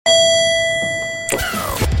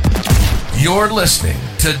You're listening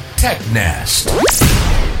to Tech Nest,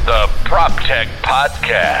 the Prop Tech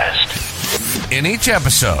Podcast. In each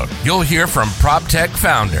episode, you'll hear from prop tech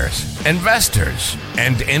founders, investors,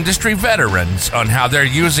 and industry veterans on how they're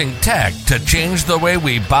using tech to change the way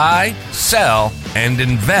we buy, sell, and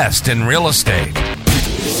invest in real estate.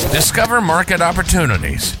 Discover market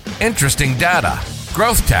opportunities, interesting data,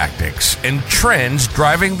 growth tactics, and trends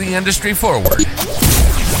driving the industry forward.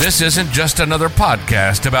 This isn't just another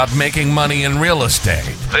podcast about making money in real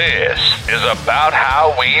estate. This is about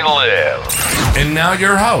how we live. And now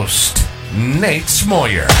your host, Nate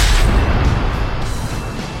Smoyer.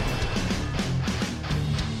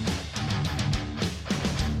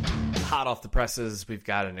 Hot off the presses, we've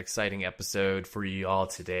got an exciting episode for you all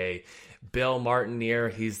today. Bill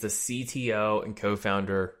Martiniere, he's the CTO and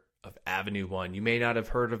co-founder of Avenue One. You may not have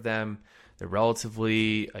heard of them. They're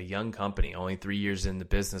relatively a young company, only 3 years in the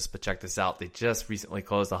business, but check this out. They just recently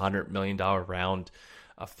closed a $100 million round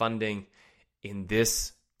of funding in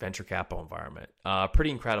this venture capital environment. Pretty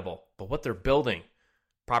incredible. But what they're building,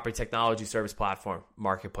 property technology service platform,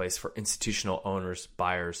 marketplace for institutional owners,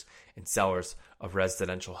 buyers, and sellers of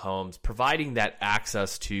residential homes, providing that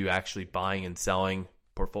access to actually buying and selling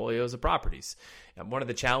portfolios of properties. And one of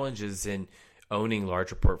the challenges in owning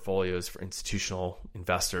larger portfolios for institutional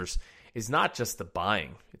investors is not just the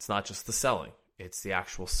buying, it's not just the selling, it's the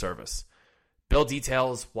actual service. Bill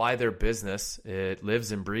details why their business, it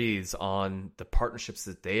lives and breathes on the partnerships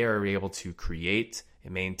that they are able to create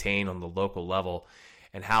and maintain on the local level,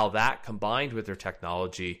 and how that combined with their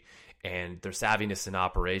technology and their savviness in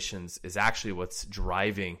operations is actually what's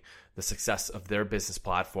driving the success of their business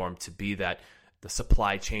platform to be that the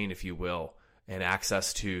supply chain, if you will, and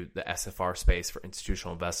access to the SFR space for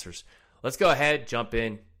institutional investors. Let's go ahead, jump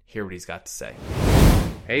in, hear what he's got to say.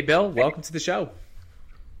 Hey, Bill, welcome to the show.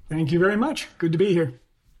 Thank you very much. Good to be here.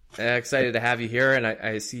 Excited to have you here. And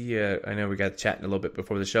I see, I know we got chatting a little bit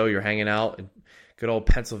before the show. You're hanging out in good old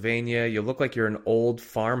Pennsylvania. You look like you're an old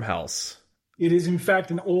farmhouse. It is, in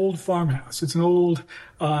fact, an old farmhouse. It's an old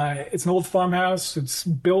farmhouse. It's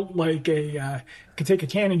built like could take a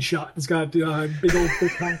cannon shot. It's got big old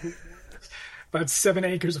thick concrete, about 7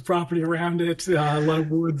 acres of property around it, a lot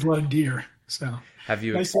of woods, a lot of deer. So, have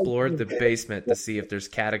you explored the basement to see if there's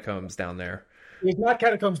catacombs down there? It's not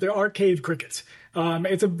catacombs. There are cave crickets.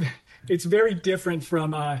 It's very different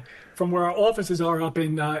from where our offices are up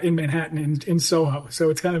in Manhattan in Soho. So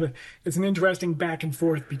it's it's an interesting back and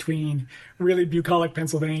forth between really bucolic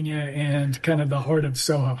Pennsylvania and kind of the heart of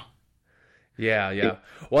Soho. Yeah.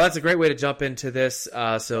 Well, that's a great way to jump into this.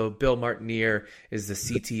 So Bill Martiniere is the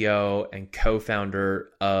CTO and co-founder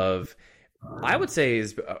of, I would say,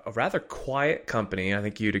 is a rather quiet company. I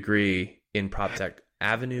think you'd agree in PropTech,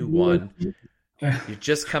 Avenue One. You're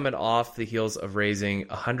just coming off the heels of raising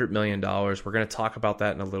 $100 million. We're going to talk about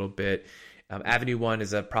that in a little bit. Avenue One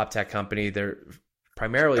is a prop tech company. They're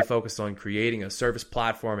primarily focused on creating a service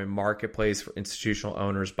platform and marketplace for institutional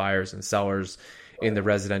owners, buyers, and sellers in the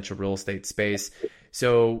residential real estate space.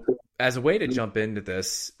 So as a way to jump into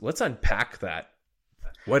this, let's unpack that.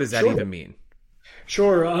 What does that even mean?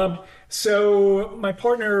 Sure. So my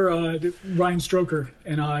partner, Ryan Stroker,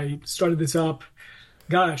 and I started this up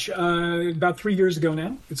about 3 years ago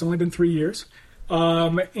now. It's only been 3 years.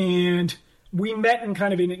 And we met in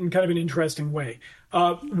kind of an interesting way.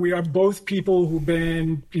 We are both people who've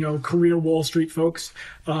been, career Wall Street folks.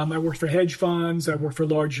 I worked for hedge funds. I worked for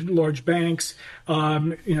large banks.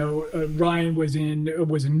 Ryan was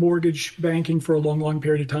in mortgage banking for a long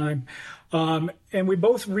period of time. And we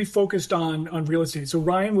both refocused on real estate. So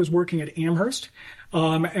Ryan was working at Amherst.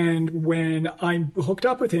 And when I hooked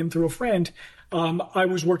up with him through a friend, I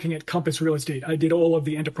was working at Compass Real Estate. I did all of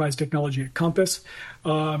the enterprise technology at Compass.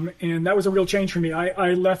 And that was a real change for me.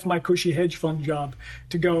 I left my cushy hedge fund job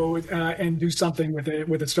to go and do something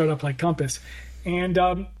with a startup like Compass. And,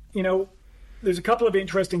 there's a couple of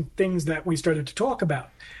interesting things that we started to talk about.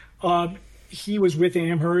 He was with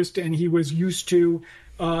Amherst, and he was used to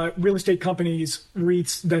real estate companies,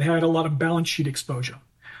 REITs, that had a lot of balance sheet exposure.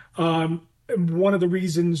 One of the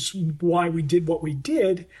reasons why we did what we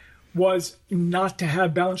did was not to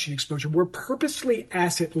have balance sheet exposure. We're purposely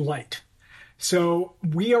asset light. So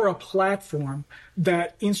we are a platform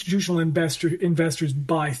that institutional investors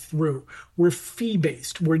buy through. We're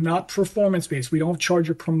fee-based. We're not performance-based. We don't charge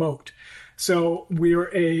or promote. So we're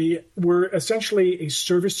essentially a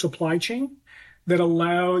service supply chain that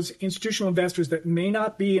allows institutional investors that may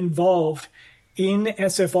not be involved in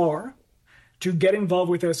SFR to get involved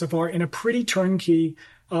with SFR in a pretty turnkey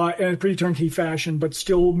fashion, but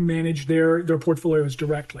still manage their portfolios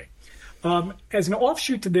directly. As an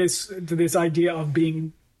offshoot to this idea of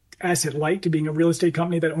being asset light, to being a real estate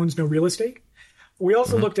company that owns no real estate, we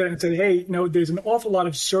also looked at it and said, hey, there's an awful lot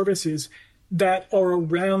of services that are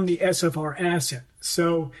around the SFR asset.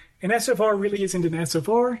 So an SFR really isn't an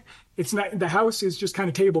SFR. It's not, the house is just kind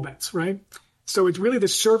of table bets, right? So it's really the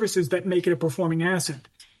services that make it a performing asset.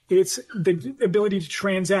 It's the ability to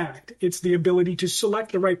transact. It's the ability to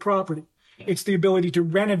select the right property. It's the ability to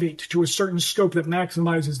renovate to a certain scope that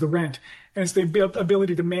maximizes the rent. And it's the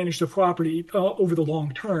ability to manage the property over the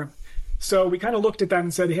long term. So we kind of looked at that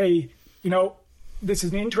and said, hey, this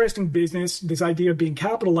is an interesting business. This idea of being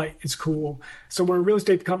capital light is cool. So we're a real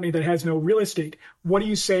estate company that has no real estate. What do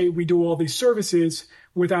you say we do all these services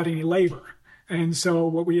without any labor? And so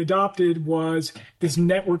what we adopted was this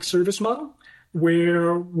network service model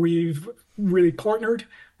where we've really partnered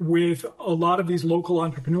with a lot of these local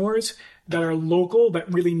entrepreneurs that are local,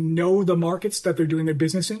 that really know the markets that they're doing their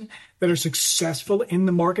business in, that are successful in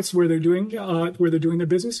the markets where they're doing their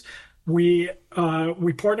business. We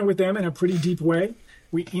partner with them in a pretty deep way.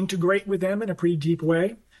 We integrate with them in a pretty deep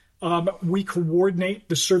way. We coordinate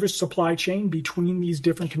the service supply chain between these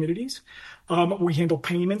different communities. We handle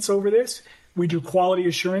payments over this. We do quality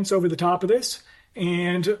assurance over the top of this.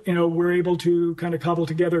 And, we're able to kind of cobble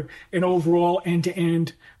together an overall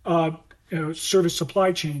end-to-end service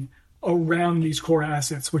supply chain around these core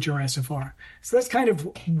assets, which are SFR. So that's kind of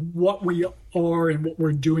what we are and what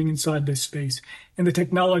we're doing inside this space. And the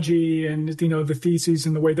technology and, the theses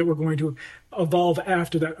and the way that we're going to evolve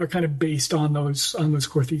after that are kind of based on those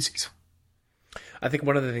core theses. I think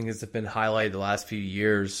one of the things that's been highlighted the last few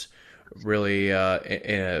years really in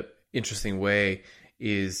an interesting way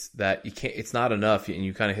is that it's not enough, and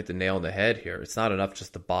you kind of hit the nail on the head here. It's not enough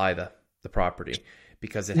just to buy the property,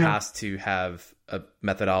 because it has to have a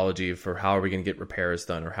methodology for how are we going to get repairs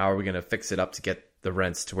done, or how are we going to fix it up to get the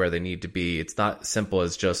rents to where they need to be. It's not simple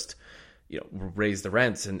as just, raise the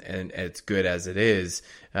rents and it's good as it is.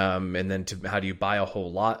 And then how do you buy a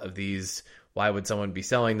whole lot of these? Why would someone be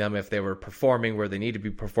selling them if they were performing where they need to be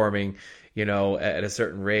performing, at a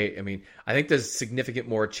certain rate? I mean, I think there's significant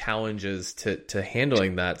more challenges to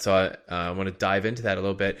handling that. So I want to dive into that a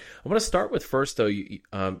little bit. I want to start with first, though,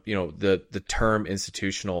 the term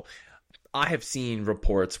institutional. I have seen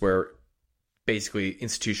reports where basically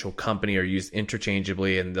institutional company are used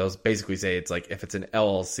interchangeably, and those basically say it's like if it's an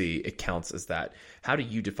LLC, it counts as that. How do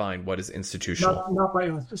you define what is institutional? Not by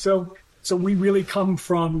us. So we really come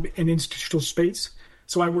from an institutional space.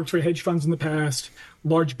 So I worked for hedge funds in the past,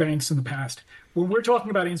 large banks in the past. When we're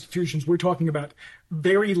talking about institutions, we're talking about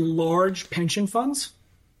very large pension funds.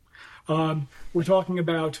 We're talking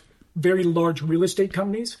about very large real estate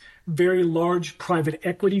companies, very large private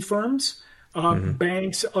equity firms,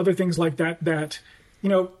 banks, other things like that,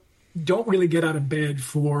 don't really get out of bed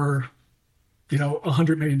for,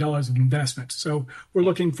 $100 million of investment. So we're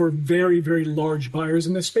looking for very, very large buyers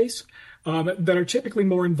in this space that are typically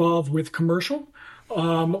more involved with commercial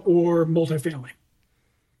or multifamily.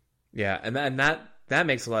 Yeah, and that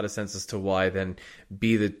makes a lot of sense as to why then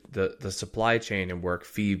be the supply chain and work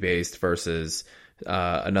fee based versus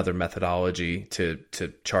another methodology to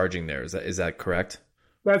charging there. Is that correct?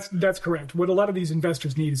 That's correct. What a lot of these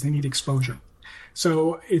investors need is they need exposure.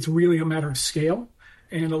 So it's really a matter of scale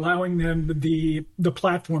and allowing them the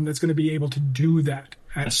platform that's going to be able to do that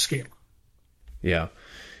at scale. Yeah.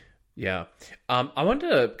 Yeah. I wanted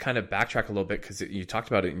to kind of backtrack a little bit because you talked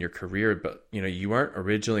about it in your career, but you weren't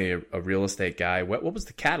originally a real estate guy. What was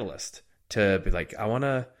the catalyst to be like, I'm going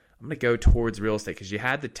to go towards real estate? Because you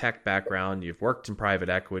had the tech background, you've worked in private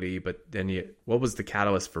equity, but then what was the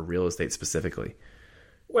catalyst for real estate specifically?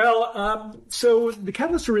 Well, so the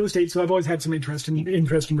catalyst for real estate. So I've always had some interest in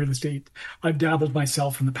real estate. I've dabbled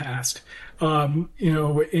myself in the past, and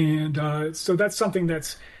so that's something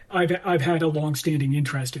that's I've had a long-standing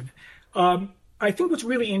interest in. I think what's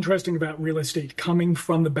really interesting about real estate, coming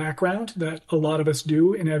from the background that a lot of us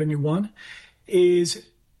do in Avenue One, is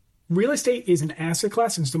real estate is an asset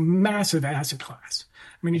class, and it's a massive asset class.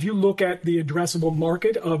 I mean, if you look at the addressable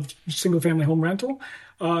market of single-family home rental,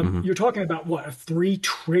 you're talking about what, a $3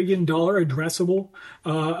 trillion addressable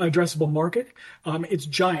market. It's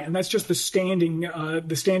giant, and that's just the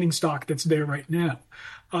standing stock that's there right now.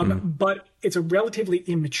 But it's a relatively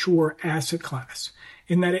immature asset class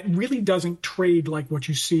in that it really doesn't trade like what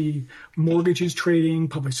you see mortgages trading,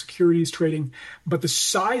 public securities trading. But the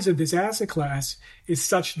size of this asset class is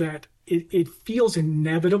such that it feels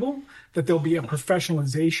inevitable that there'll be a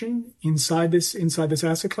professionalization inside this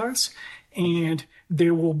asset class, and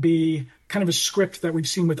there will be kind of a script that we've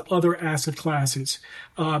seen with other asset classes.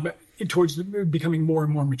 towards becoming more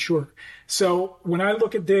and more mature. So when I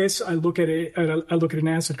look at this, I look at an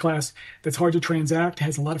asset class that's hard to transact,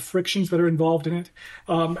 has a lot of frictions that are involved in it.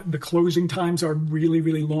 The closing times are really,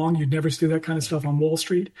 really long. You'd never see that kind of stuff on Wall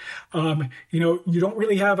Street. You don't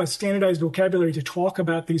really have a standardized vocabulary to talk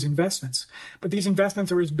about these investments, but these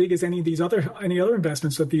investments are as big as any other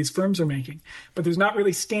investments that these firms are making. But there's not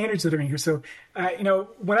really standards that are in here. So,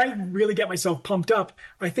 when I really get myself pumped up,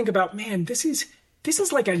 I think about, man, this is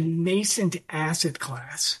like a nascent asset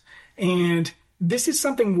class. And this is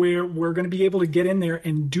something where we're going to be able to get in there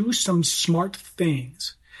and do some smart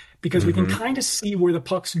things because we can kind of see where the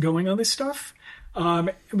puck's going on this stuff.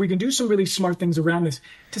 We can do some really smart things around this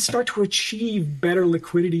to start to achieve better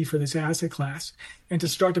liquidity for this asset class and to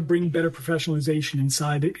start to bring better professionalization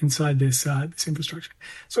inside this infrastructure.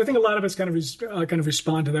 So I think a lot of us kind of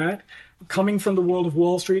respond to that. Coming from the world of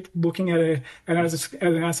Wall Street, looking at an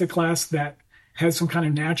asset class that has some kind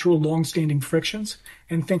of natural, long-standing frictions,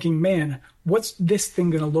 and thinking, man, what's this thing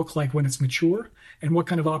going to look like when it's mature, and what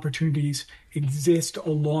kind of opportunities exist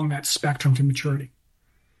along that spectrum to maturity?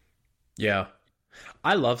 Yeah,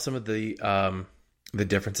 I love some of the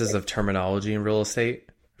differences of terminology in real estate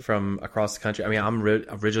from across the country. I mean, I'm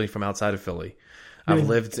originally from outside of Philly. I've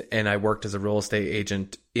lived and I worked as a real estate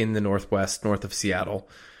agent in the Northwest, north of Seattle.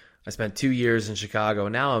 I spent 2 years in Chicago.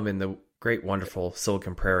 Now I'm in the great, wonderful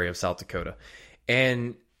Silicon Prairie of South Dakota.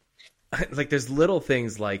 And like, there's little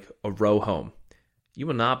things like a row home. You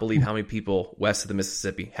will not believe how many people west of the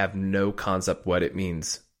Mississippi have no concept what it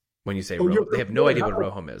means when you say row. They have no idea what a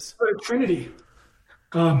row home is. A trinity.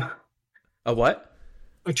 A what?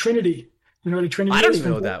 A trinity. You know what a trinity is? I don't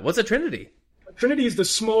even know that. What's a trinity? A trinity is the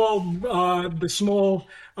small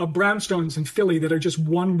brownstones in Philly that are just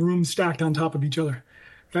one room stacked on top of each other.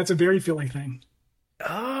 That's a very Philly thing.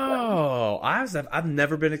 Oh, I've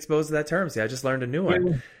never been exposed to that term. See, I just learned a new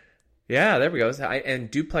one. Yeah, there we go. And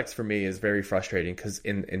duplex for me is very frustrating because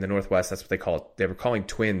in the Northwest, that's what they call it. They were calling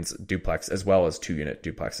twins duplex as well as 2-unit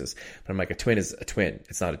duplexes. But I'm like, a twin is a twin.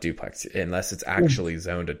 It's not a duplex unless it's actually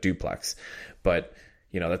zoned a duplex. But,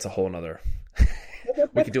 that's a whole nother.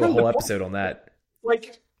 We could do a whole episode on that.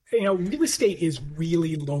 Like, real estate is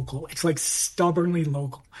really local. It's like stubbornly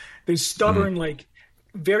local. There's stubborn,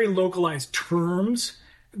 very localized terms.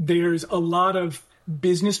 There's a lot of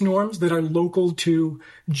business norms that are local to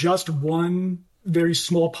just one very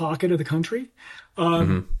small pocket of the country.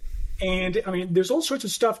 And I mean, there's all sorts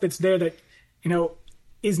of stuff that's there that,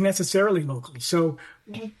 is necessarily local. So,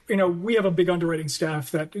 we have a big underwriting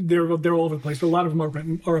staff that they're all over the place, but a lot of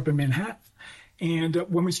them are up in Manhattan. And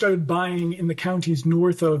when we started buying in the counties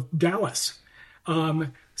north of Dallas,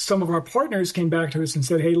 some of our partners came back to us and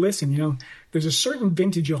said, hey, listen, there's a certain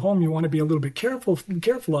vintage of home you want to be a little bit careful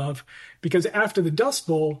of, because after the Dust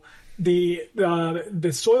Bowl, the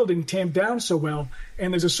soil didn't tamp down so well.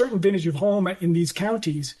 And there's a certain vintage of home in these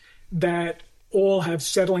counties that all have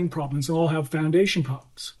settling problems and all have foundation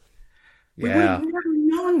problems. Yeah. We've never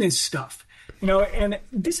known this stuff. And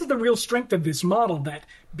this is the real strength of this model, that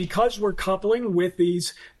because we're coupling with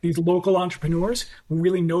these local entrepreneurs who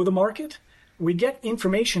really know the market, we get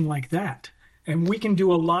information like that, and we can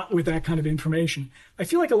do a lot with that kind of information. I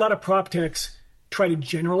feel like a lot of prop techs try to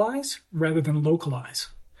generalize rather than localize.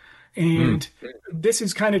 And this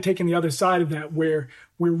is kind of taking the other side of that, where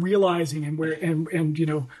we're realizing and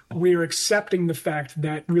we're accepting the fact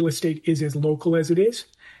that real estate is as local as it is,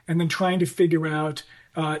 and then trying to figure out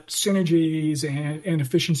synergies and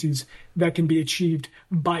efficiencies that can be achieved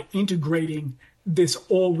by integrating this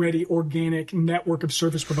already organic network of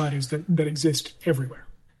service providers that exist everywhere.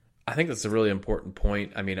 I think that's a really important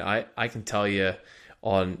point. I mean, I can tell you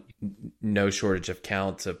on no shortage of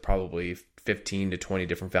counts of probably 15 to 20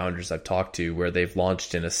 different founders I've talked to where they've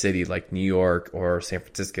launched in a city like New York or San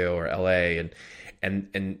Francisco or LA.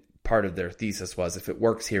 And part of their thesis was, if it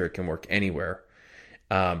works here, it can work anywhere.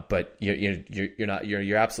 But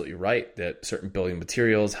you're absolutely right that certain building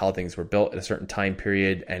materials, how things were built at a certain time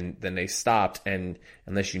period, and then they stopped. And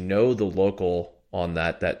unless you know the local on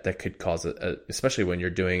that could cause especially when you're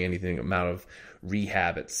doing anything amount of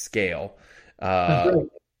rehab at scale,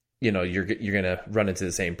 you're going to run into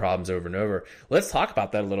the same problems over and over. Let's talk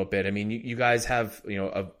about that a little bit. I mean, you guys have,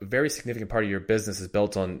 a very significant part of your business is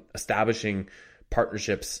built on establishing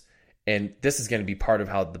partnerships. And this is going to be part of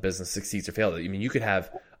how the business succeeds or fails. I mean, you could have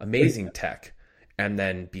amazing tech and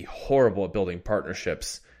then be horrible at building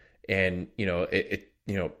partnerships, and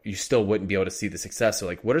you still wouldn't be able to see the success. So,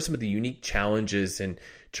 like, what are some of the unique challenges in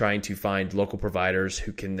trying to find local providers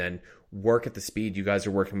who can then work at the speed you guys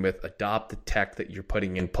are working with, adopt the tech that you're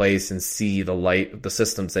putting in place, and see the light of the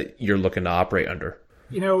systems that you're looking to operate under?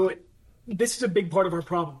 This is a big part of our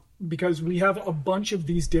problem. because we have a bunch of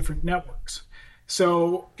these different networks.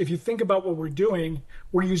 So if you think about what we're doing,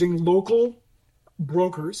 we're using local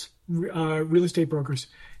brokers, real estate brokers,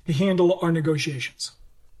 to handle our negotiations.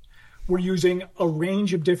 We're using a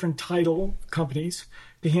range of different title companies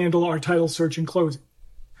to handle our title search and closing.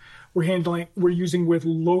 We're using with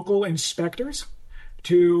local inspectors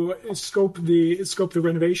to scope the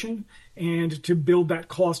renovation and to build that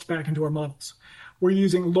cost back into our models. We're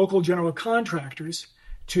using local general contractors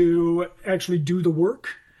to actually do the work.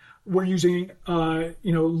 We're using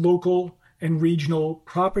local and regional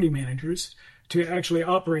property managers to actually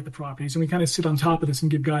operate the properties, and we kind of sit on top of this and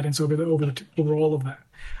give guidance over all of that.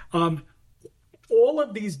 All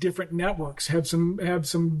of these different networks have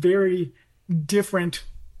some very different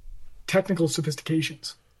technical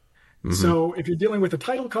sophistications. Mm-hmm. So if you're dealing with a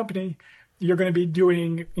title company, you're going to be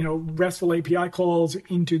doing, RESTful API calls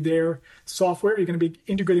into their software. You're going to be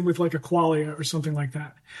integrating with like a Qualia or something like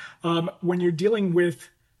that. When you're dealing with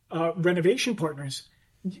renovation partners,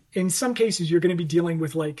 in some cases, you're going to be dealing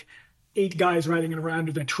with like 8 guys riding around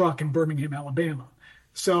in a truck in Birmingham, Alabama.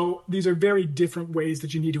 So these are very different ways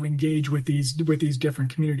that you need to engage with these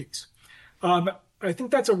different communities. I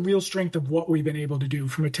think that's a real strength of what we've been able to do.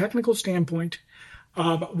 From a technical standpoint,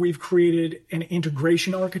 we've created an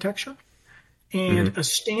integration architecture and a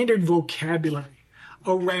standard vocabulary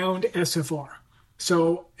around SFR.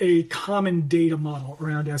 So a common data model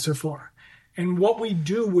around SFR. And what we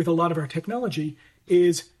do with a lot of our technology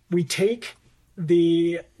is we take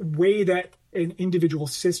the way that an individual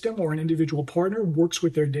system or an individual partner works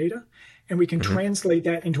with their data, and we can translate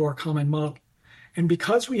that into our common model. And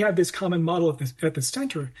because we have this common model at the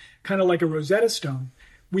center, kind of like a Rosetta Stone,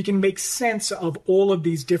 we can make sense of all of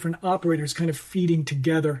these different operators kind of feeding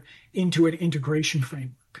together into an integration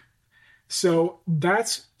framework. So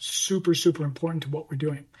that's super, super important to what we're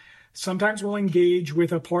doing. Sometimes we'll engage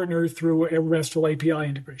with a partner through a RESTful API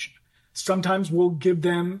integration. Sometimes we'll give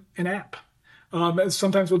them an app.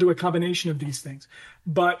 Sometimes we'll do a combination of these things.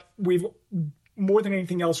 But more than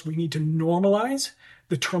anything else, we need to normalize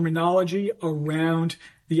the terminology around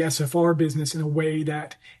the SFR business in a way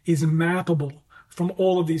that is mappable from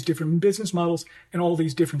all of these different business models and all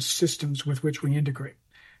these different systems with which we integrate.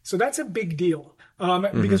 So that's a big deal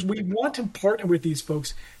because we want to partner with these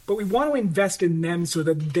folks, but we want to invest in them so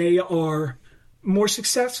that they are more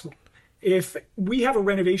successful. If we have a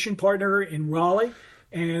renovation partner in Raleigh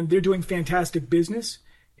and they're doing fantastic business,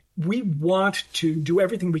 we want to do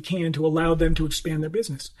everything we can to allow them to expand their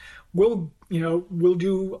business. We'll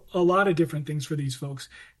do a lot of different things for these folks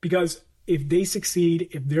because if they succeed,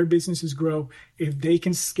 if their businesses grow, if they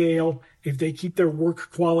can scale, if they keep their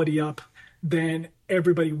work quality up, then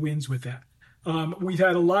everybody wins with that. We've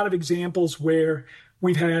had a lot of examples where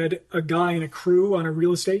we've had a guy and a crew on a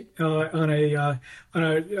real estate, on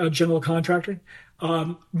a general contractor,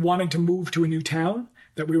 wanting to move to a new town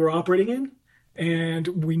that we were operating in.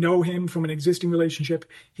 And we know him from an existing relationship.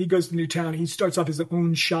 He goes to the new town. He starts off his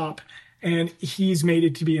own shop, and he's made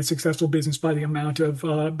it to be a successful business by the amount of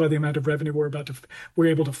revenue we're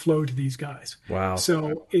able to flow to these guys. Wow!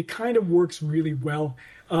 So it kind of works really well.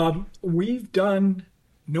 We've done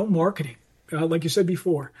no marketing, like you said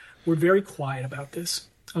before. We're very quiet about this.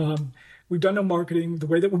 We've done no marketing. The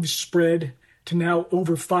way that we've spread to now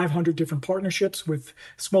over 500 different partnerships with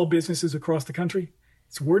small businesses across the country,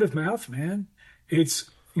 it's word of mouth, man.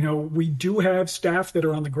 It's, we do have staff that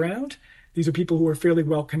are on the ground. These are people who are fairly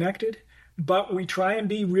well connected, but we try and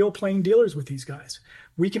be real plain dealers with these guys.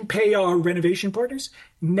 We can pay our renovation partners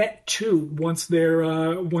net 2 once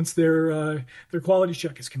their quality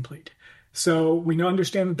check is complete. So we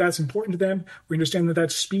understand that that's important to them. We understand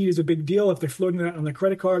that speed is a big deal if they're floating that on their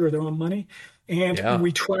credit card or their own money. And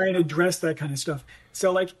we try and address that kind of stuff.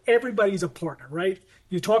 So like everybody's a partner, right?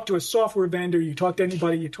 You talk to a software vendor, you talk to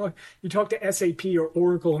anybody, you talk to SAP or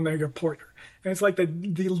Oracle, and they're your partner. And it's like the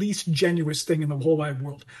least genuine thing in the whole wide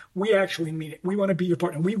world. We actually mean it. We want to be your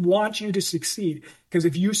partner. We want you to succeed because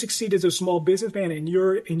if you succeed as a small businessman in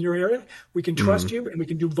your area, we can trust you and we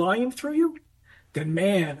can do volume through you. Then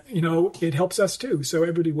man, it helps us too. So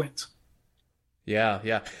everybody wins.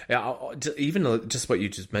 Yeah. Even just what you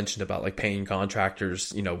just mentioned about like paying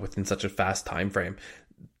contractors, within such a fast time frame,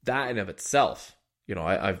 that in of itself,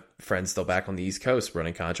 I have friends still back on the East Coast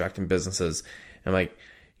running contracting businesses, and like,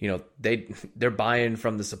 they're buying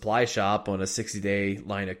from the supply shop on a 60-day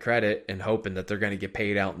line of credit and hoping that they're going to get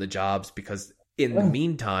paid out in the jobs because in the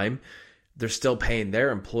meantime, they're still paying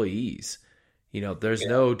their employees. there's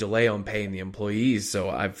no delay on paying the employees. So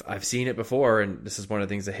I've seen it before, and this is one of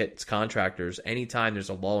the things that hits contractors. Anytime there's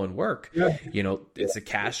a lull in work, it's a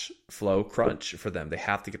cash flow crunch for them. They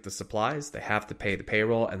have to get the supplies, they have to pay the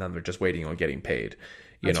payroll, and then they're just waiting on getting paid.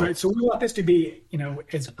 That's right. So we want this to be,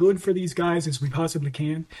 as good for these guys as we possibly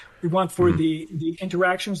can. We want for the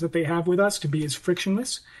interactions that they have with us to be as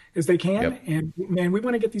frictionless as they can. Yep. And man, we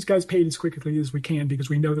want to get these guys paid as quickly as we can, because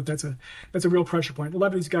we know that that's a real pressure point. A lot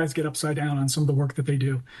of these guys get upside down on some of the work that they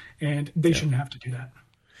do, and they shouldn't have to do that.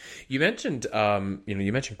 You mentioned,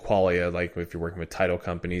 you mentioned qualia, like if you're working with title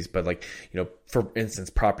companies, but for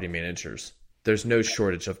instance, property managers, there's no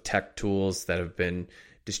shortage of tech tools that have been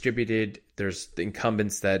distributed. There's the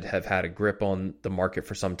incumbents that have had a grip on the market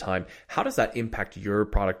for some time. How does that impact your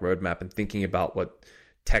product roadmap and thinking about what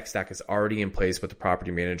tech stack is already in place with the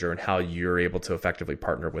property manager and how you're able to effectively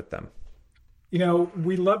partner with them?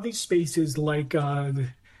 We love these spaces like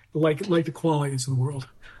the Qualias of the world,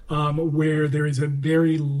 where there is a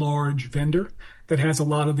very large vendor that has a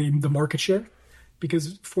lot of the market share,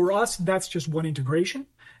 because for us, that's just one integration.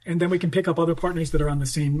 And then we can pick up other partners that are on the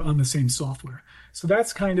same software. So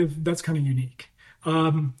that's kind of unique.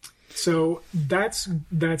 So that's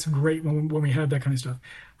great when we have that kind of stuff.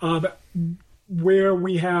 Where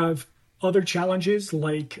we have other challenges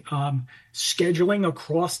like scheduling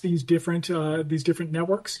across these different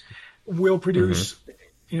networks, we'll produce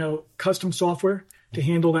custom software to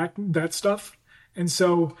handle that stuff. And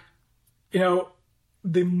so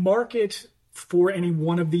the market for any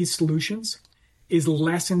one of these solutions is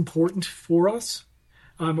less important for us.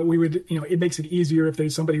 We would, it makes it easier if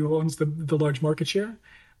there's somebody who owns the large market share,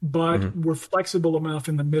 but we're flexible enough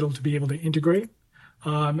in the middle to be able to integrate.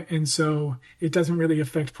 And so it doesn't really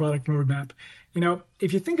affect product roadmap.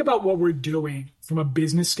 If you think about what we're doing from a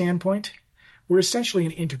business standpoint, we're essentially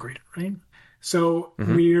an integrator, right? So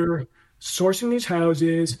we're sourcing these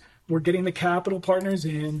houses, we're getting the capital partners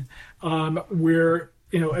in, we're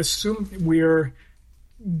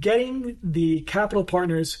getting the capital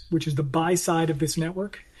partners, which is the buy side of this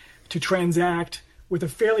network, to transact with a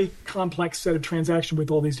fairly complex set of transactions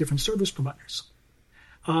with all these different service providers.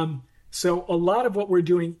 So a lot of what we're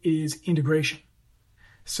doing is integration.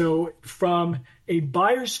 So from a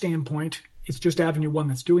buyer standpoint, it's just Avenue One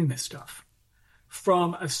that's doing this stuff.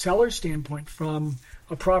 From a seller standpoint, from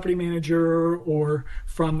a property manager, or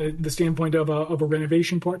from the standpoint of a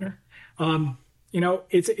renovation partner,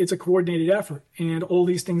 it's a coordinated effort, and all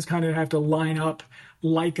these things kind of have to line up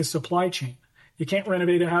like a supply chain. You can't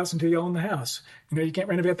renovate a house until you own the house. You can't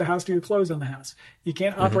renovate the house until you close on the house. You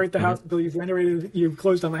can't operate the house until you've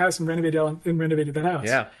closed on the house and renovated the house.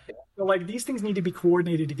 Yeah. So these things need to be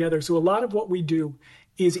coordinated together. So a lot of what we do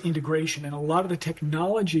is integration, and a lot of the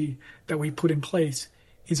technology that we put in place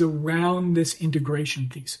is around this integration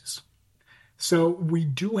thesis. So we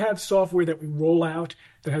do have software that we roll out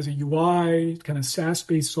that has a UI, kind of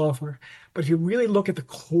SaaS-based software. But if you really look at the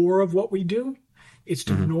core of what we do, it's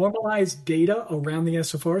to normalize data around the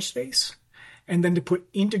SFR space, and then to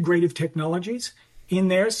put integrative technologies in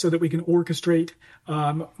there so that we can orchestrate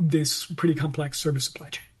this pretty complex service supply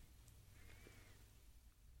chain.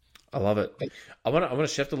 I love it. I want to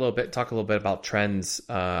shift a little bit, talk a little bit about trends,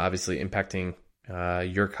 obviously impacting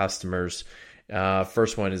your customers.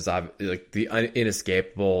 First one is like the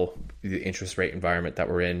inescapable the interest rate environment that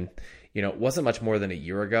we're in. It wasn't much more than a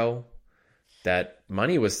year ago that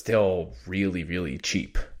money was still really, really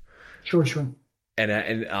cheap. Sure.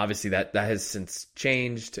 And obviously that has since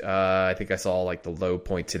changed. I think I saw like the low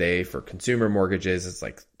point today for consumer mortgages. It's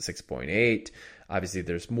like 6.8. Obviously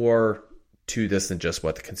there's more to this than just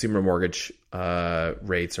what the consumer mortgage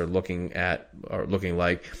rates are looking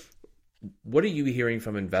like. What are you hearing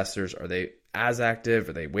from investors? Are they as active?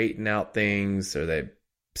 Are they waiting out things? Are they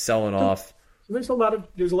selling off? There's a lot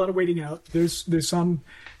of waiting out. There's some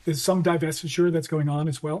divestiture that's going on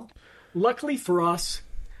as well. Luckily for us,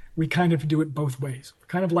 we kind of do it both ways. We're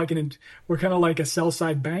kind of like a sell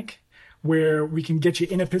side bank, where we can get you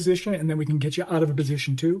in a position and then we can get you out of a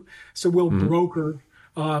position too. So we'll broker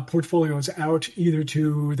portfolios out either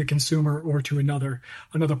to the consumer or to another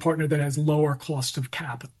partner that has lower cost of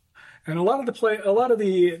capital. And a lot of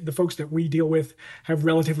the folks that we deal with have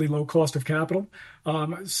relatively low cost of capital.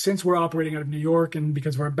 Since we're operating out of New York and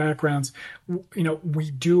because of our backgrounds, we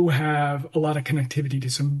do have a lot of connectivity to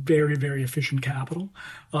some very, very efficient capital.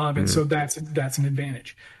 And so that's an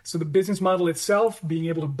advantage. So the business model itself, being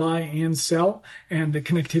able to buy and sell, and the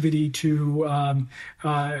connectivity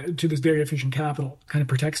to this very efficient capital kind of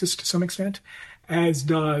protects us to some extent, as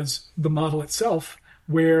does the model itself,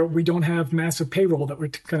 where we don't have massive payroll that we're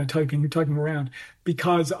kind of tugging around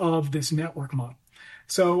because of this network model.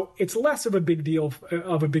 So it's less of a big deal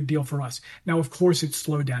for us. Now, of course, it's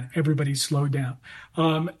slowed down. Everybody's slowed down.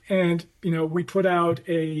 And we put out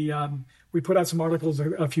some articles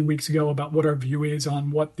a few weeks ago about what our view is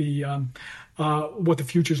on what the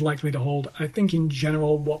future is likely to hold. I think in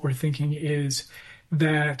general, what we're thinking is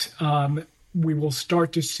that we will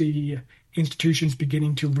start to see institutions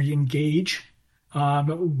beginning to re-engage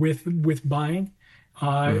with buying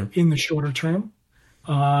in the shorter term,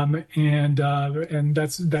 and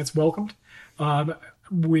that's welcomed.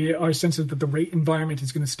 Our sense is that the rate environment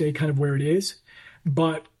is going to stay kind of where it is,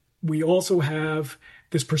 but we also have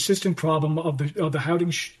this persistent problem of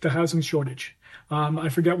the housing shortage. I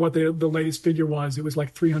forget what the latest figure was. It was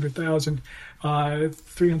like 300,000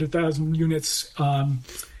 units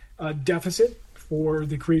deficit for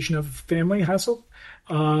the creation of family household.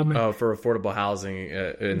 For affordable housing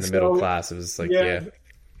in the middle class, it was like, yeah.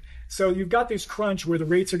 So you've got this crunch where the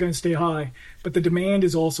rates are going to stay high, but the demand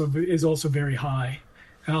is also very high,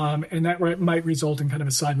 and that might result in kind of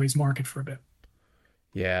a sideways market for a bit.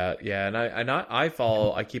 Yeah, and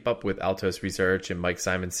I keep up with Altos Research and Mike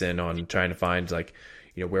Simonson on trying to find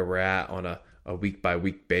where we're at on a week by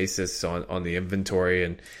week basis on the inventory,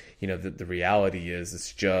 and the reality is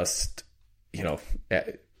it's just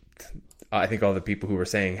I think all the people who were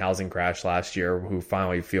saying housing crash last year who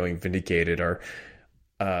finally feeling vindicated are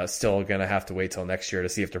still going to have to wait till next year to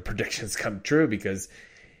see if their predictions come true, because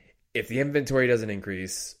if the inventory doesn't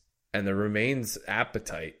increase and there remains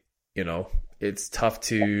appetite, it's tough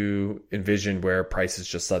to envision where prices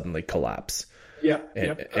just suddenly collapse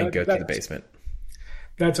and go to the basement.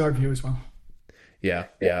 That's our view as well. Yeah.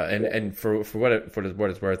 And for what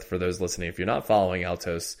it's worth, for those listening, if you're not following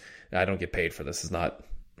Altos, I don't get paid for this.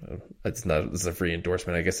 This is a free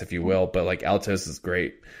endorsement, I guess, if you will. But like, Altos is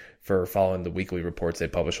great for following the weekly reports they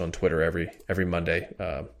publish on Twitter every Monday.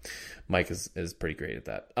 Mike is pretty great at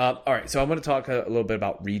that. All right, so I'm going to talk a little bit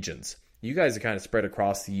about regions. You guys are kind of spread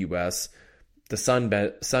across the U.S. The Sun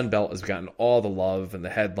Belt has gotten all the love and the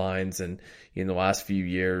headlines in the last few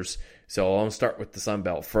years. So I'll start with the Sun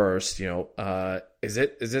Belt first. Is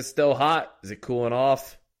it still hot? Is it cooling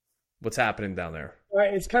off? What's happening down there?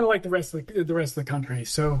 It's kind of like the rest of the country.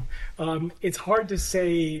 So it's hard to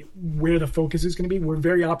say where the focus is going to be. We're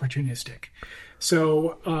very opportunistic.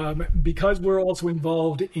 So because we're also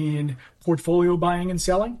involved in portfolio buying and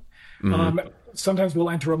selling, sometimes we'll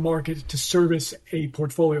enter a market to service a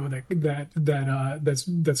portfolio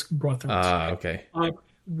that's brought through us. Okay.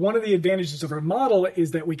 One of the advantages of our model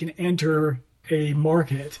is that we can enter a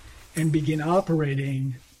market and begin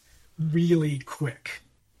operating really quick,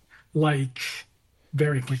 like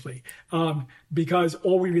very quickly, because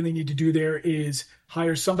all we really need to do there is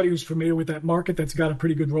hire somebody who's familiar with that market, that's got a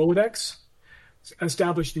pretty good Rolodex,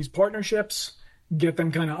 establish these partnerships, get them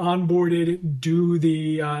kind of onboarded, do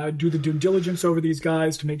the due diligence over these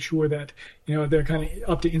guys to make sure that they're kind of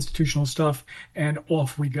up to institutional stuff, and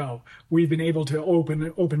off we go. We've been able to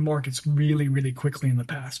open markets really, really quickly in the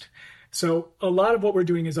past. So a lot of what we're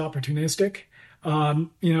doing is opportunistic.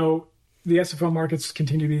 The SFR markets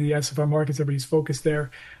continue to be the SFR markets. Everybody's focused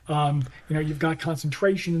there. You've got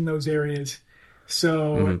concentration in those areas.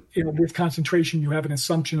 So with concentration, you have an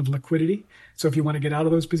assumption of liquidity. So if you want to get out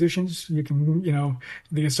of those positions, you can,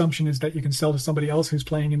 the assumption is that you can sell to somebody else who's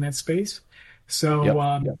playing in that space. So, a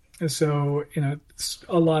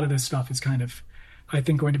lot of this stuff is kind of, I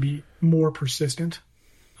think, going to be more persistent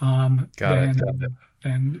than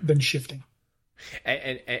shifting.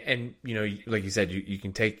 And like you said, you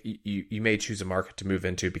can take, you may choose a market to move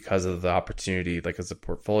into because of the opportunity, like as a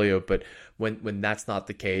portfolio. But when that's not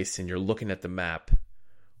the case and you're looking at the map,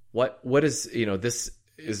 what is, this,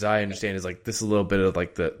 as I understand, is like, this is a little bit of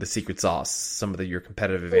like the secret sauce, some of your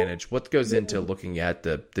competitive advantage. What goes into looking at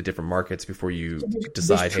the different markets before you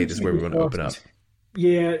decide, hey, this is where we want to open up?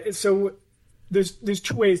 Yeah. So there's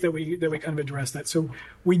two ways that we kind of address that. So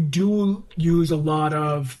we do use a lot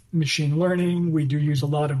of machine learning. We do use a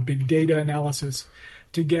lot of big data analysis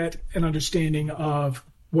to get an understanding of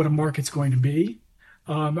what a market's going to be.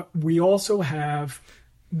 We also have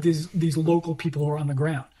these local people who are on the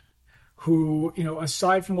ground, who,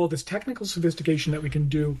 aside from all this technical sophistication that we can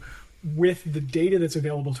do with the data that's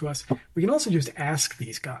available to us, we can also just ask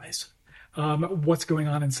these guys what's going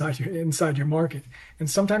on inside your market. And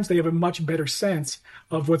sometimes they have a much better sense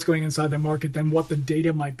of what's going inside their market than what the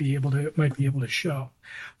data might be able to show.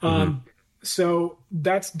 So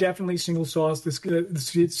that's definitely single sauce, the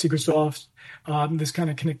secret sauce, this kind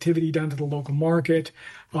of connectivity down to the local market,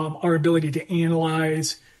 our ability to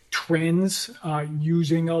analyze trends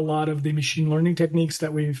using a lot of the machine learning techniques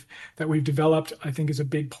that we've developed, I think, is a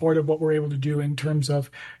big part of what we're able to do in terms of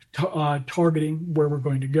targeting where we're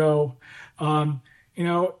going to go. And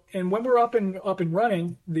when we're up and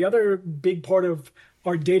running, the other big part of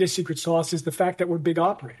our data secret sauce is the fact that we're big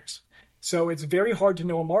operators. So it's very hard to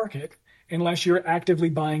know a market unless you're actively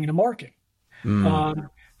buying in a market.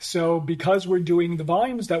 So because we're doing the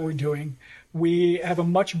volumes that we're doing, we have a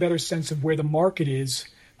much better sense of where the market is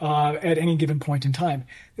at any given point in time.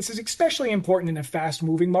 This is especially important in a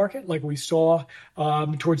fast-moving market like we saw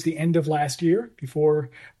towards the end of last year before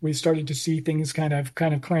we started to see things kind of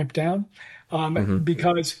clamp down.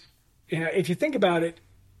 Because if you think about it,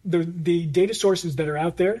 the data sources that are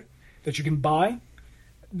out there that you can buy,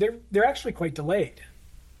 they're actually quite delayed.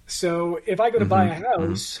 So if I go to buy a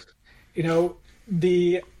house,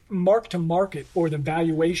 the mark to market or the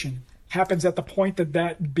valuation happens at the point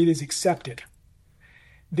that bid is accepted.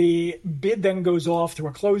 The bid then goes off through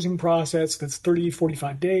a closing process that's 30,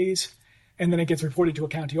 45 days, and then it gets reported to a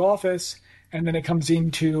county office, and then it comes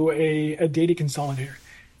into a data consolidator.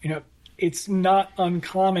 It's not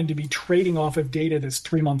uncommon to be trading off of data that's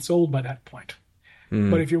 3 months old by that point.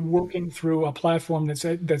 But if you're working through a platform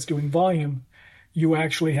that's doing volume, you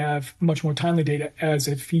actually have much more timely data as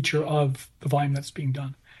a feature of the volume that's being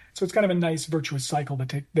done. So it's kind of a nice virtuous cycle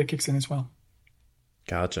that kicks in as well.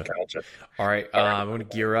 Gotcha. All right. I'm going to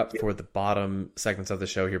gear up for the bottom segments of the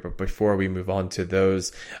show here. But before we move on to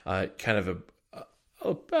those, kind of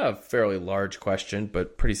a fairly large question,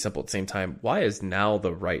 but pretty simple at the same time. Why is now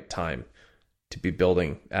the right time to be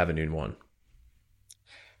building Avenue One?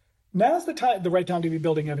 Now's the right time to be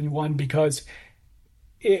building Avenue One because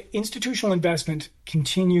institutional investment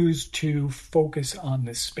continues to focus on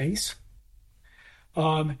this space.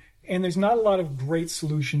 And there's not a lot of great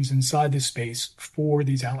solutions inside this space for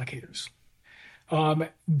these allocators.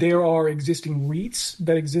 There are existing REITs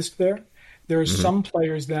that exist there. There are some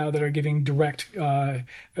players now that are giving direct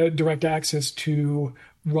access to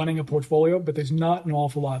running a portfolio, but there's not an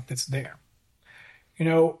awful lot that's there.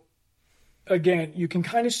 Again, you can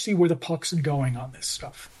kind of see where the puck's going on this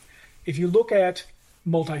stuff. If you look at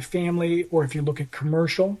multifamily or if you look at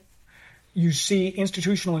commercial, you see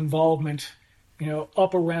institutional involvement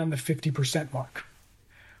up around the 50% mark.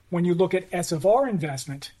 When you look at SFR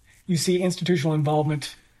investment, you see institutional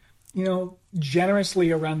involvement,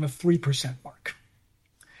 generously around the 3% mark.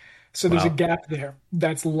 So there's a gap there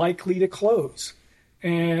that's likely to close.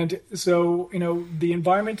 And so, the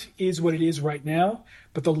environment is what it is right now,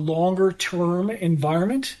 but the longer term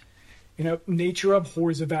environment, nature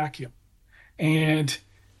abhors a vacuum. And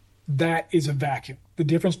that is a vacuum. The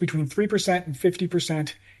difference between 3% and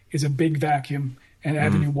 50% is a big vacuum, and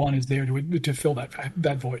Avenue One is there to fill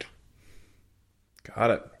that void.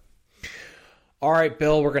 Got it. All right,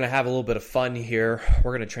 Bill, we're going to have a little bit of fun here.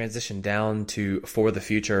 We're going to transition down to For the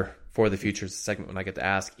Future. For the Future is a segment when I get to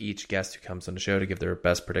ask each guest who comes on the show to give their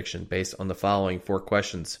best prediction based on the following 4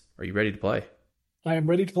 questions. Are you ready to play? I am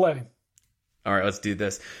ready to play. All right, let's do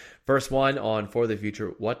this. First one on For the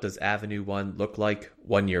Future. What does Avenue One look like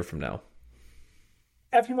 1 year from now?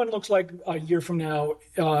 Avenue One looks like a year from now.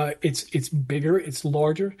 It's bigger, it's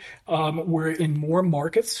larger. We're in more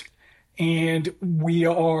markets, and we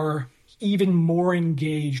are even more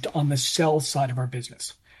engaged on the sell side of our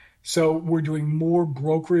business. So we're doing more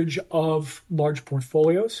brokerage of large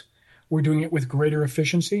portfolios. We're doing it with greater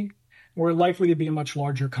efficiency. We're likely to be a much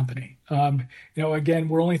larger company. Again,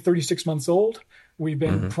 we're only 36 months old. We've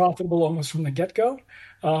been profitable almost from the get-go.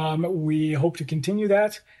 We hope to continue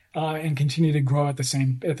that and continue to grow at the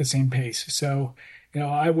same pace. So,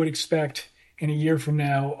 I would expect in a year from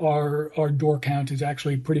now, our door count is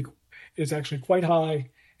actually quite high,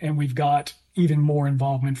 and we've got even more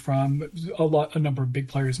involvement from a number of big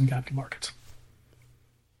players in capital markets.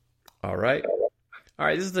 All right.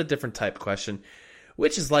 This is a different type question.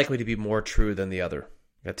 Which is likely to be more true than the other?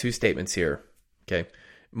 Got 2 statements here. Okay.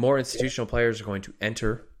 More institutional players are going to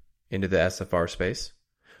enter into the SFR space,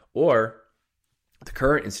 or the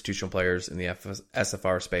current institutional players in the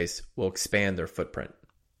SFR space will expand their footprint.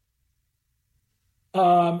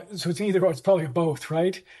 So it's either or. It's probably both,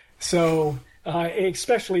 right? So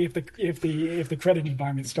especially if the credit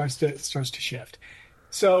environment starts to shift.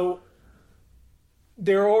 So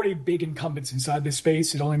there are already big incumbents inside this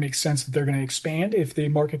space. It only makes sense that they're going to expand if the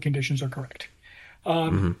market conditions are correct.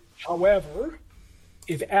 However,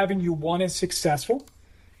 if Avenue One is successful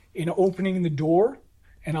in opening the door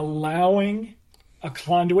and allowing a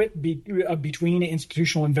conduit between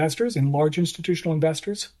institutional investors and large institutional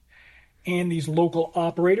investors and these local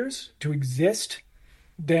operators to exist,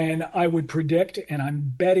 then I would predict, and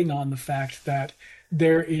I'm betting on the fact that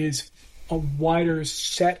there is a wider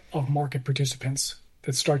set of market participants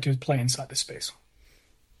that start to play inside the space.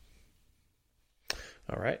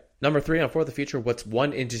 All right. Number 3 on For the Future, what's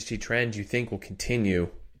one industry trend you think will continue,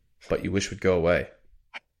 but you wish would go away?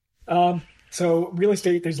 So real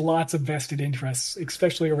estate, there's lots of vested interests,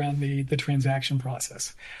 especially around the transaction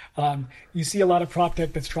process. You see a lot of prop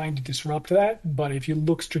tech that's trying to disrupt that, but if you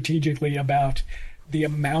look strategically about the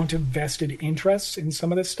amount of vested interests in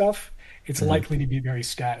some of this stuff, it's likely to be very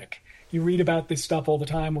static. You read about this stuff all the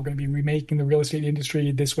time. We're going to be remaking the real estate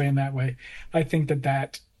industry this way and that way. I think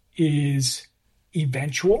that is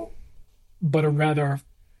eventual, but a rather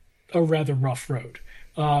rough road.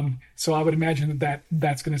 So I would imagine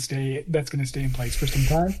that's going to stay in place for some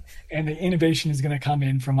time, and the innovation is going to come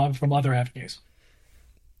in from other avenues.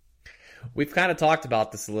 We've kind of talked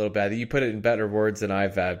about this a little bit. You put it in better words than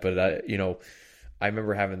I've had, but I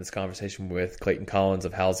remember having this conversation with Clayton Collins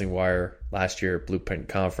of Housing Wire last year at Blueprint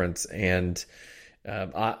Conference, and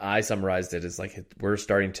I summarized it as like we're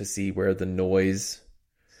starting to see where the noise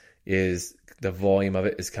is, the volume of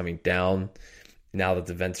it is coming down now that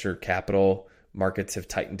the venture capital markets have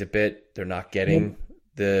tightened a bit. They're not getting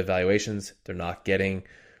the valuations. They're not getting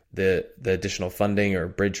the additional funding or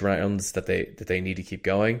bridge rounds that they need to keep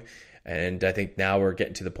going. And I think now we're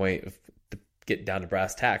getting to the point of getting down to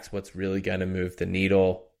brass tacks. What's really going to move the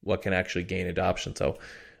needle? What can actually gain adoption? So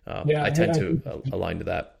I tend to align to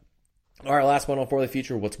that. All right, last one on For the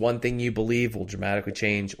Future. What's one thing you believe will dramatically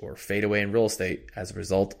change or fade away in real estate as a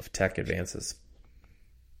result of tech advances?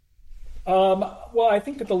 Well, I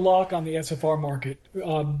think that the lock on the SFR market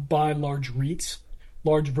by large REITs,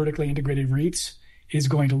 large vertically integrated REITs, is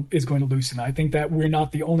going to loosen. I think that we're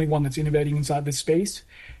not the only one that's innovating inside this space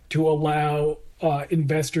to allow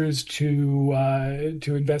investors to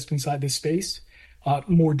invest inside this space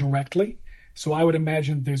more directly. So I would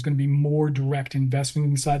imagine there's going to be more direct investment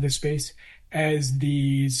inside this space as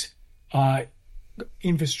these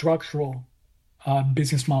infrastructural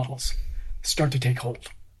business models start to take hold.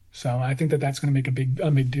 So I think that's going to make a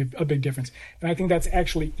big difference, and I think that's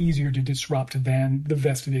actually easier to disrupt than the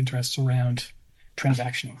vested interests around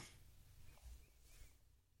transactioning.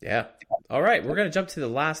 Yeah. All right, we're going to jump to the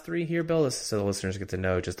last 3 here, Bill, so the listeners get to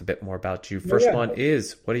know just a bit more about you. First one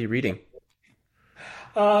is, what are you reading?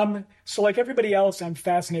 So like everybody else, I'm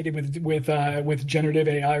fascinated with generative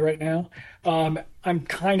AI right now. I'm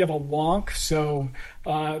kind of a wonk. So,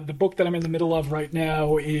 the book that I'm in the middle of right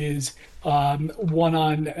now is, one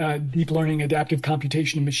on, deep learning, adaptive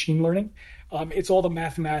computation, and machine learning. It's all the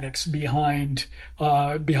mathematics behind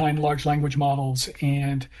large language models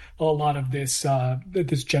and a lot of this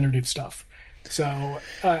generative stuff. So,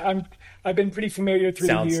 I've been pretty familiar through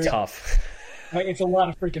the years. Sounds tough. It's a lot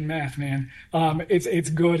of freaking math, man. It's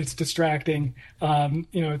good. It's distracting.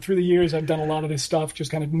 Through the years, I've done a lot of this stuff, just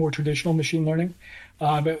kind of more traditional machine learning.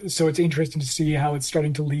 So it's interesting to see how it's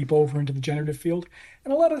starting to leap over into the generative field.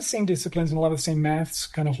 And a lot of the same disciplines and a lot of the same maths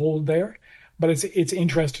kind of hold there. But it's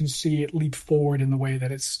interesting to see it leap forward in the way that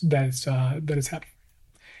it's happening.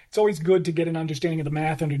 It's always good to get an understanding of the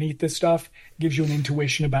math underneath this stuff. It gives you an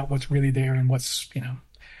intuition about what's really there and what's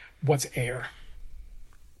air.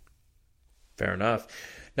 Fair enough.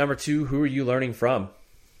 Number 2, who are you learning from?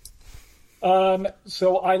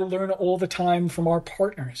 So I learn all the time from our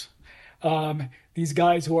partners. These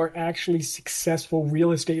guys who are actually successful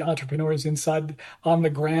real estate entrepreneurs on the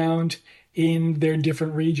ground in their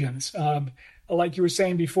different regions. Like you were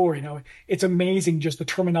saying before, it's amazing just the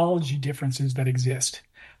terminology differences that exist.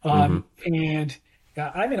 And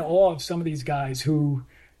I'm in awe of some of these guys who,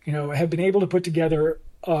 have been able to put together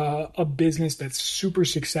a business that's super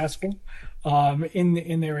successful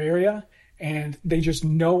in their area, and they just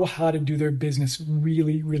know how to do their business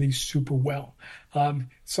really, really super well.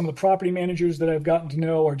 Some of the property managers that I've gotten to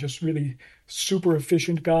know are just really super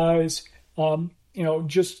efficient guys.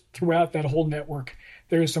 Just throughout that whole network,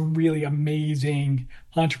 there's some really amazing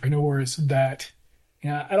entrepreneurs that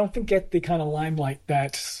I don't think get the kind of limelight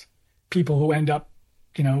that people who end up,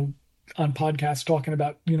 on podcasts talking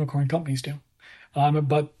about unicorn companies do.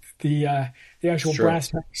 But the actual brass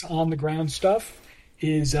tacks on the ground stuff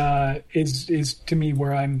is to me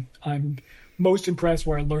where I'm most impressed,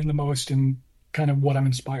 where I learn the most, and kind of what I'm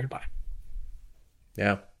inspired by.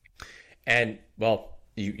 Yeah, and well,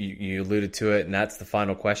 you alluded to it, and that's the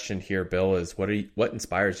final question here, Bill. Is what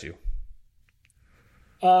inspires you?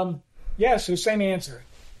 So same answer.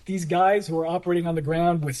 These guys who are operating on the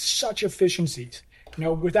ground with such efficiencies,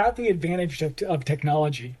 without the advantage of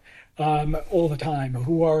technology. All the time,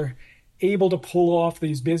 who are able to pull off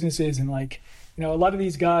these businesses, and a lot of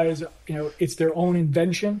these guys, it's their own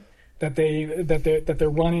invention that they're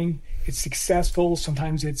running. It's successful.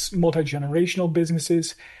 Sometimes it's multi-generational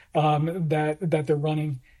businesses that they're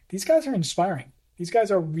running. These guys are inspiring. These guys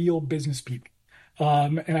are real business people.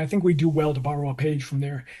 And I think we do well to borrow a page from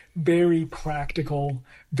their very practical,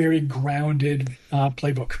 very grounded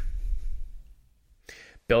playbook.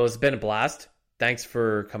 Bill, it's been a blast. Thanks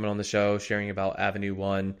for coming on the show, sharing about Avenue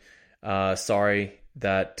One. Sorry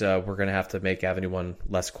that we're going to have to make Avenue One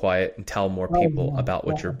less quiet and tell more people about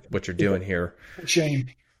what you're doing here. Shame.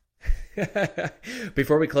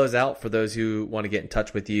 Before we close out, for those who want to get in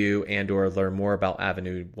touch with you and or learn more about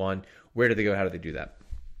Avenue One, where do they go? How do they do that?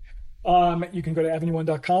 You can go to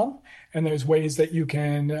avenue1.com, and there's ways that you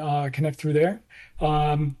can connect through there.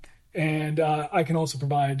 And I can also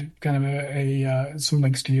provide kind of some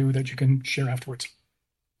links to you that you can share afterwards.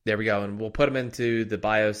 There we go. And we'll put them into the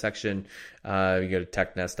bio section. You go to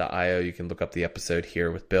technest.io. You can look up the episode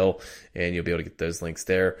here with Bill, and you'll be able to get those links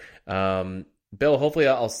there. Bill, hopefully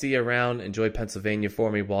I'll see you around. Enjoy Pennsylvania for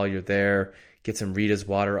me while you're there. Get some Rita's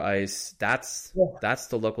water ice. That's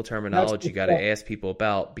the local terminology you got to ask people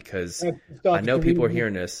about, because I know people are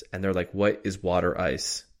hearing this and they're like, what is water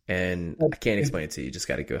ice? And I can't explain it to you. You just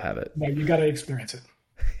got to go have it. No, you got to experience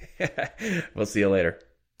it. We'll see you later.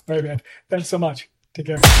 All right, man. Thanks so much. Take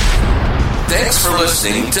care. Thanks for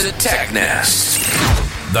listening to TechNest,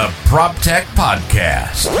 the PropTech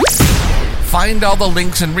podcast. Find all the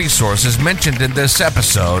links and resources mentioned in this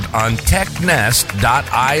episode on technest.io.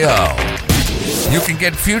 You can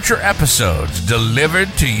get future episodes delivered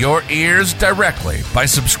to your ears directly by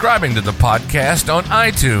subscribing to the podcast on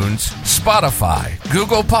iTunes, Spotify,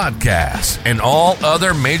 Google Podcasts, and all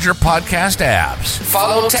other major podcast apps.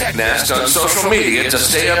 Follow TechNest on social media to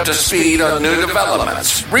stay up to speed on new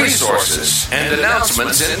developments, resources, and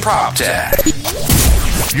announcements in PropTech.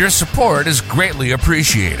 Your support is greatly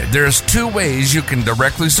appreciated. There's 2 ways you can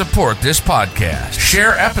directly support this podcast.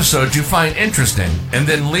 Share episodes you find interesting, and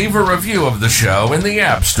then leave a review of the show in the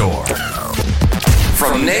App Store.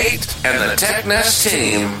 From Nate and the TechNest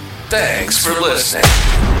team, thanks for listening.